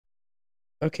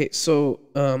Okay, so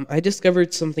I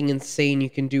discovered something insane you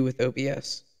can do with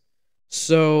OBS.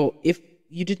 So if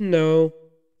you didn't know,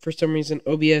 for some reason,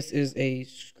 OBS is a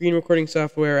screen recording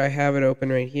software. I have it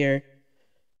open right here,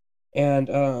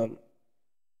 and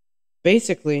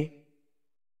basically,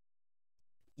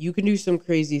 you can do some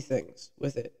crazy things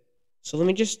with it. So let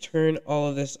me just turn all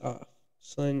of this off,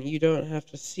 so then you don't have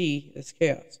to see this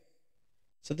chaos.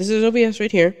 So this is OBS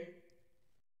right here.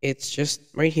 It's just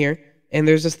right here. And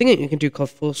there's this thing that you can do called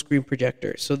full screen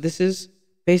projector. So this is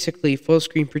basically full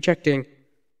screen projecting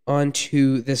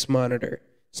onto this monitor.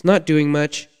 It's not doing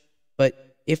much,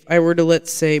 but if I were to,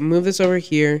 let's say, move this over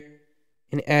here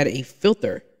and add a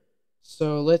filter.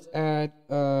 So let's add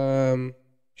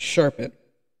sharpen.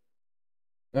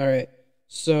 All right.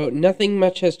 So nothing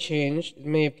much has changed. It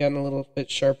may have gotten a little bit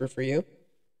sharper for you.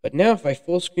 But now if I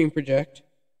full screen project,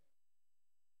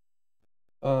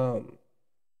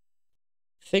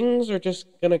 things are just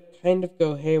gonna kind of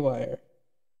go haywire.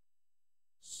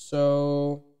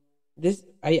 So this,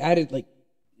 I added like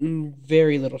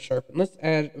very little sharpen. Let's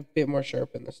add a bit more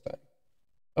sharpen this time.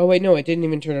 Oh wait, no, I didn't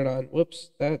even turn it on.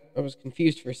 Whoops, I was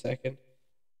confused for a second.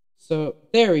 So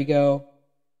there we go.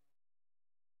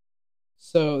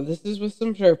 So this is with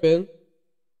some sharpen,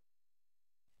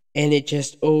 and it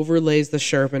just overlays the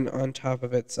sharpen on top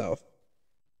of itself.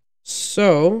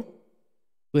 So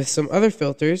with some other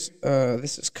filters,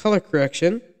 this is color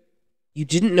correction. You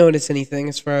didn't notice anything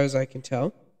as far as I can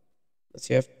tell. Let's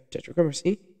see, I have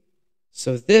tetrachromacy.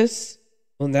 So this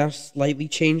will now slightly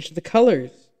change the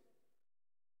colors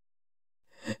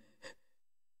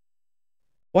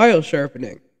while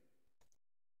sharpening.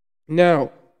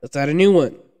 Now, let's add a new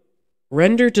one.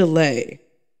 Render delay.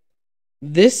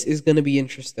 This is going to be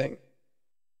interesting.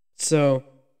 So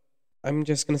I'm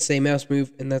just going to say mouse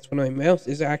move, and that's when my mouse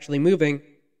is actually moving.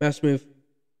 Mouse move.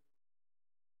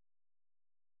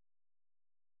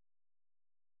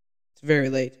 It's very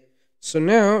late. So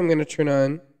now I'm going to turn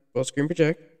on full screen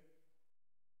project.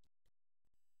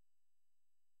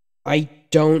 I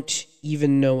don't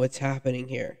even know what's happening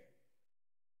here.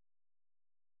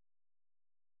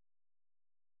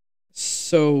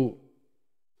 So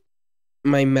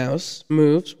my mouse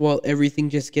moves while everything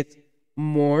just gets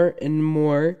more and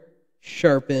more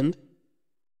sharpened,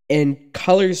 and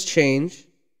colors change.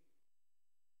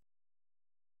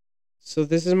 So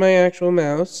this is my actual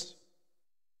mouse.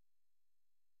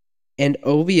 And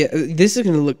OBS, this is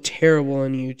going to look terrible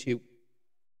on YouTube.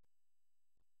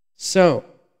 So,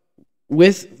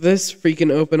 with this freaking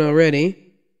open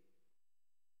already,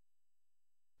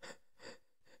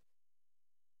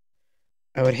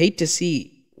 I would hate to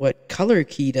see what color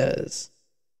key does.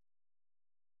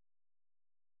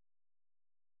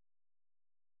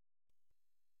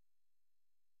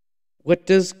 What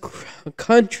does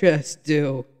contrast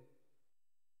do?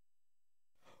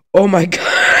 Oh my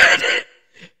god!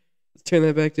 Let's turn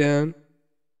that back down.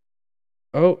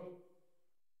 Oh.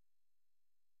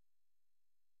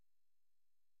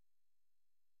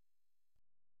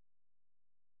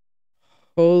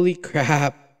 Holy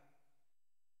crap.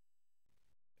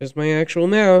 There's my actual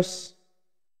mouse.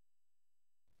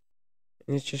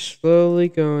 And it's just slowly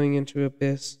going into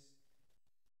abyss.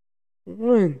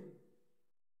 1,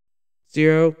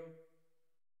 0.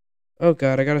 Oh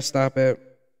god, I gotta stop it.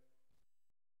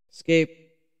 Escape.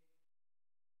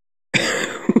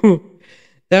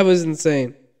 That was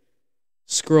insane.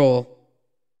 Scroll.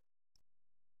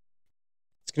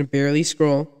 It's gonna barely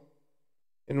scroll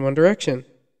in one direction.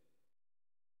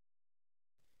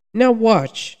 Now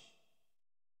watch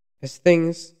as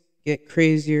things get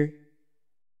crazier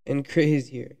and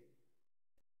crazier.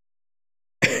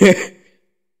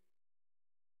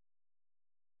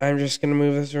 I'm just gonna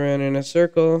move this around in a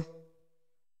circle.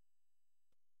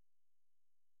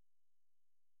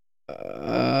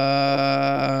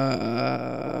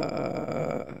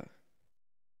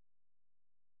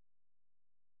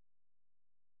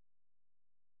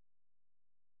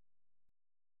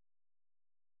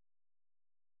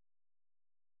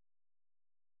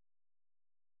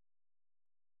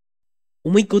 Oh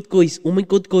my god, guys! Oh my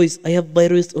god, guys! I have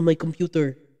virus on my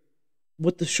computer.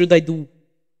 What should I do?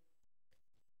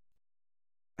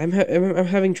 I'm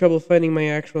having trouble finding my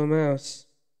actual mouse.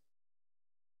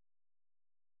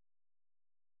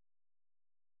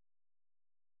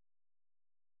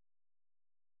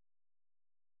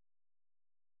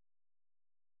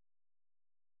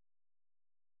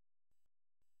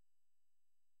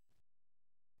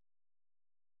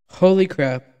 Holy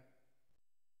crap!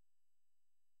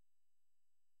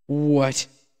 What?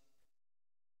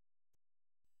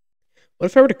 What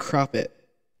if I were to crop it?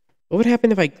 What would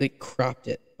happen if I like cropped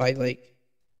it by like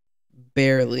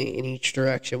barely in each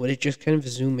direction. Would it just kind of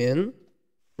zoom in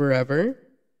forever?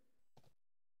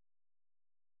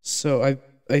 So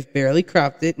I've barely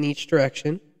cropped it in each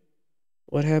direction.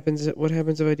 What happens if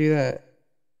I do that?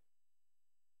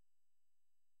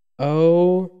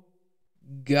 Oh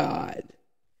God.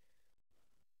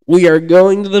 We are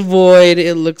going to the void,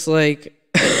 it looks like.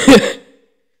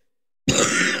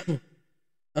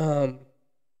 um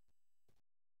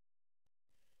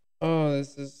Oh,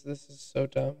 this is so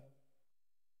dumb.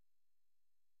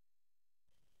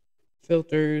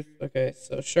 Filters. Okay,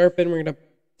 so sharpen, we're gonna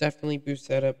definitely boost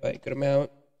that up by a good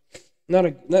amount.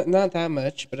 Not that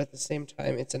much, but at the same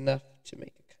time it's enough to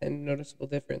make a kind of noticeable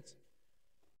difference.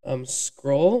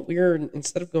 Scroll,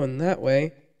 instead of going that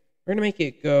way, we're gonna make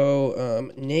it go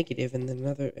negative in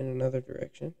another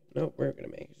direction. Nope, we're gonna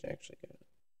make it actually go.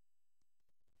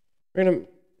 We're gonna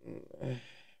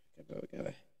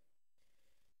go.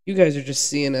 You guys are just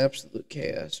seeing absolute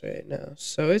chaos right now.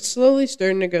 So it's slowly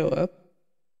starting to go up.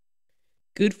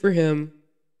 Good for him.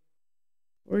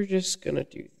 We're just gonna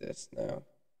do this now.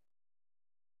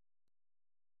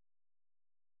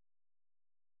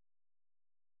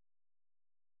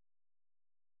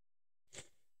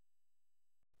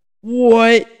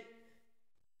 What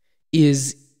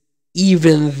is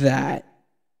even that?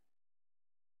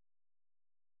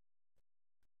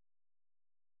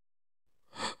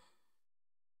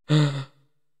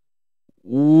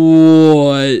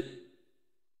 What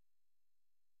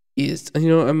is... You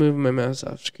know, I'm moving my mouse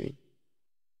off screen.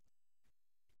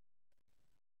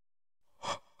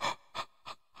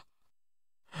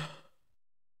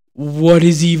 What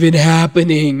is even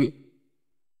happening?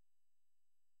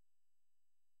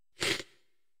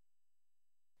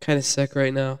 Kind of sick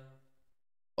right now.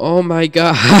 Oh my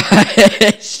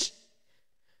gosh.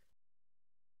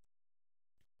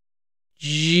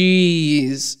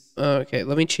 Jeez. Okay,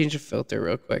 let me change the filter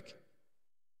real quick.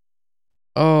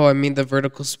 Oh, I mean the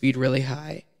vertical speed really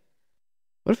high.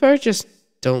 What if I just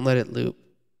don't let it loop?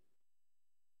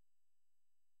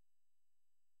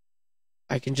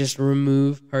 I can just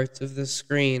remove parts of the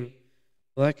screen.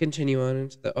 Will that continue on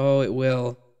into the... Oh, it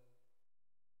will.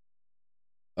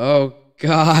 Oh,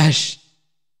 gosh.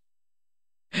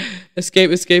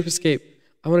 Escape.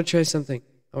 I want to try something.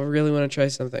 I really want to try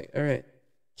something. All right.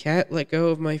 Cat, let go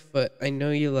of my foot. I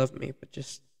know you love me, but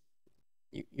just...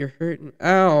 You're hurting.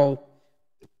 Ow.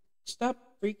 Stop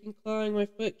freaking clawing my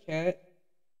foot, cat.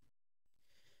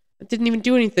 I didn't even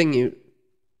do anything, you...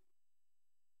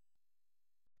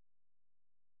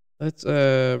 Let's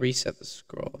reset the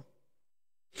scroll.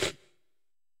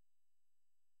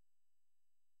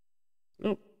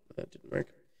 Nope, that didn't work.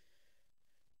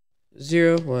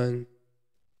 0, 1.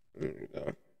 There we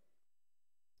go.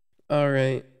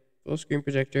 Alright. Full screen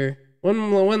projector.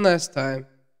 One last time.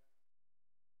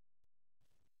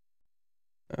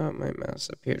 Oh, my mouse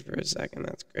appeared for a second.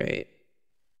 That's great.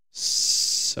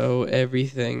 So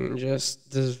everything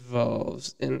just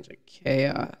dissolves into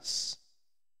chaos.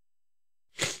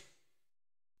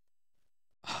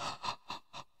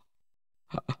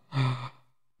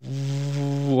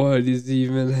 What is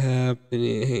even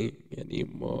happening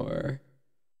anymore?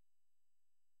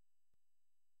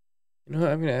 You know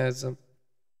what? I'm gonna add some.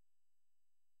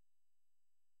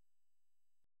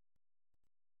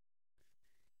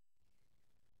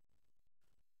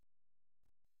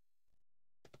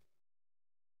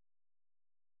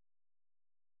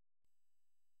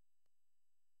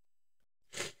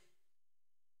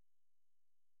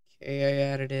 Okay, I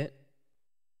added it.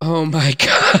 Oh my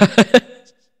god.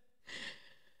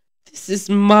 This is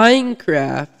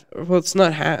Minecraft. Well, it's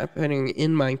not happening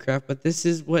in Minecraft, but this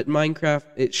is what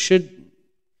Minecraft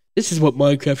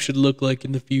should look like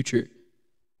in the future.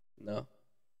 No.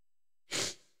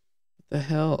 What the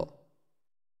hell?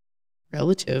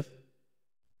 Relative?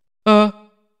 Oh.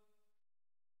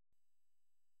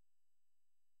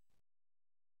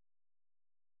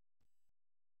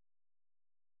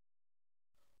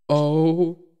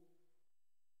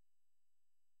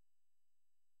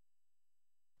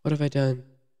 What have I done?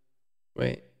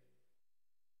 Wait.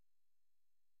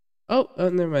 Oh,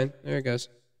 never mind. There it goes.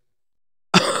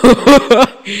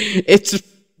 It's...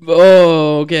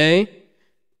 Oh, okay.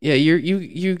 Yeah,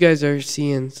 you guys are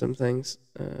seeing some things.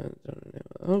 Don't know.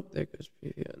 Oh, there goes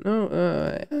preview. No,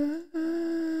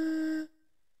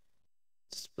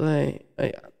 display.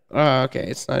 Oh, okay.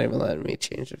 It's not even letting me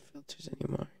change the filters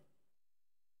anymore.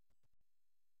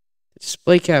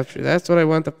 Display capture. That's what I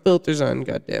want the filters on.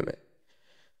 God damn it.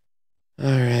 All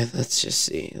right, let's just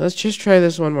see. Let's just try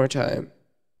this one more time.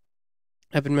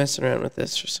 I've been messing around with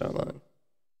this for so long.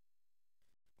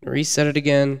 Reset it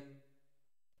again.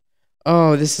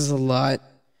 Oh, this is a lot.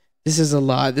 This is a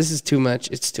lot. This is too much.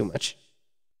 It's too much.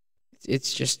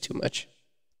 It's just too much.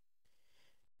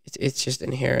 It's just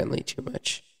inherently too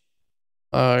much.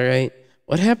 All right.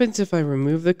 What happens if I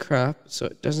remove the crop so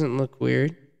it doesn't look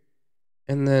weird?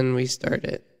 And then we start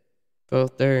it.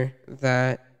 Both there,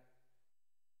 that.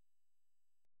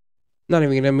 Not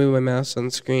even going to move my mouse on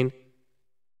the screen.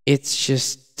 It's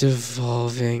just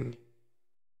devolving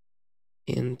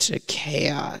into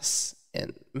chaos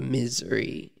and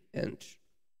misery and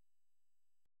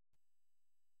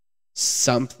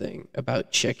something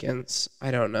about chickens.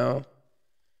 I don't know.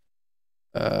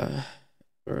 Let's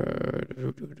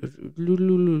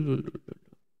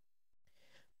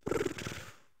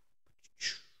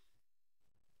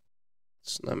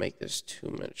not make this too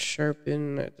much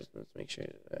sharpen. Let's make sure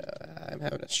I'm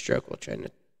having a stroke while trying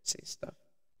to say stuff.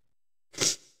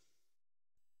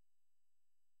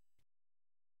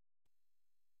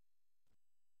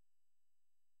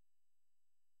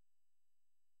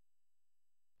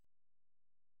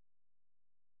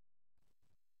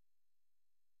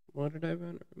 What did I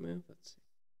want to remove? Let's see.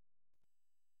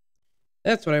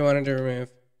 That's what I wanted to remove.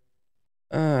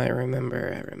 I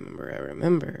remember.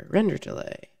 Render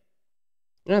delay.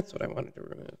 That's what I wanted to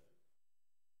remove.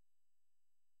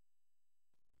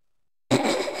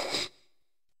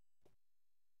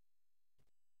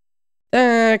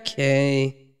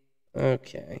 Okay.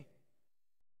 And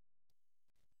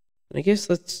I guess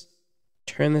let's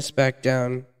turn this back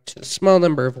down to the small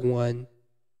number of 1.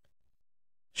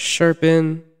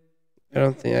 Sharpen.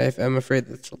 I'm afraid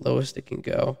that's the lowest it can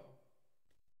go.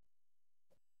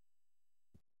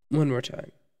 One more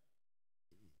time.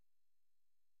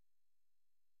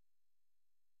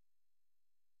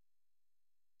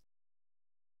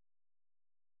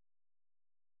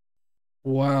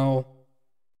 Wow.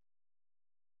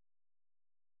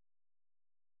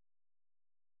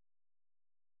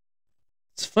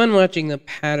 It's fun watching the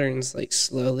patterns like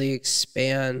slowly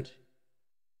expand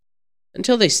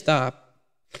until they stop.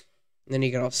 And then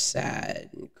you get all sad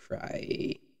and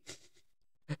cry.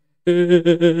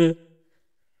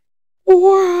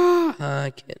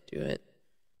 I can't do it.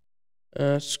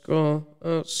 Scroll.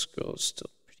 Oh, scroll's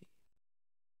still pretty.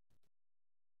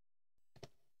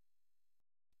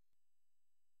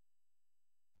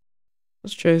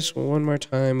 Let's try this one more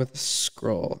time with a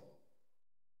scroll.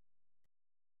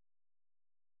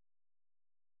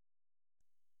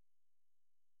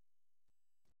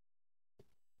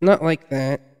 Not like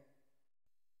that.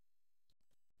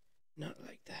 Not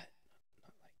like that.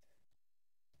 Not like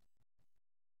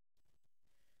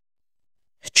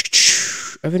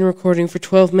that. I've been recording for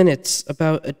 12 minutes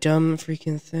about a dumb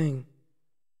freaking thing.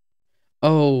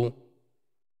 Oh.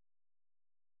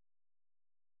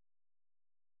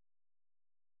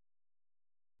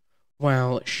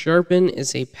 Wow, sharpen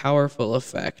is a powerful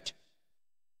effect.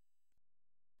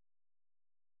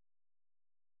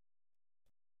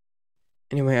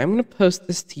 Anyway, I'm going to post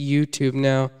this to YouTube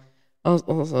now.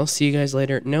 I'll see you guys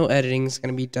later. No editing is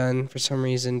going to be done for some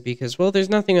reason because, well, there's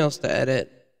nothing else to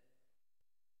edit.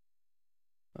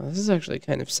 Well, this is actually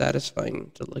kind of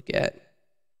satisfying to look at.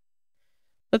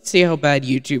 Let's see how bad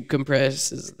YouTube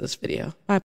compresses this video. Bye.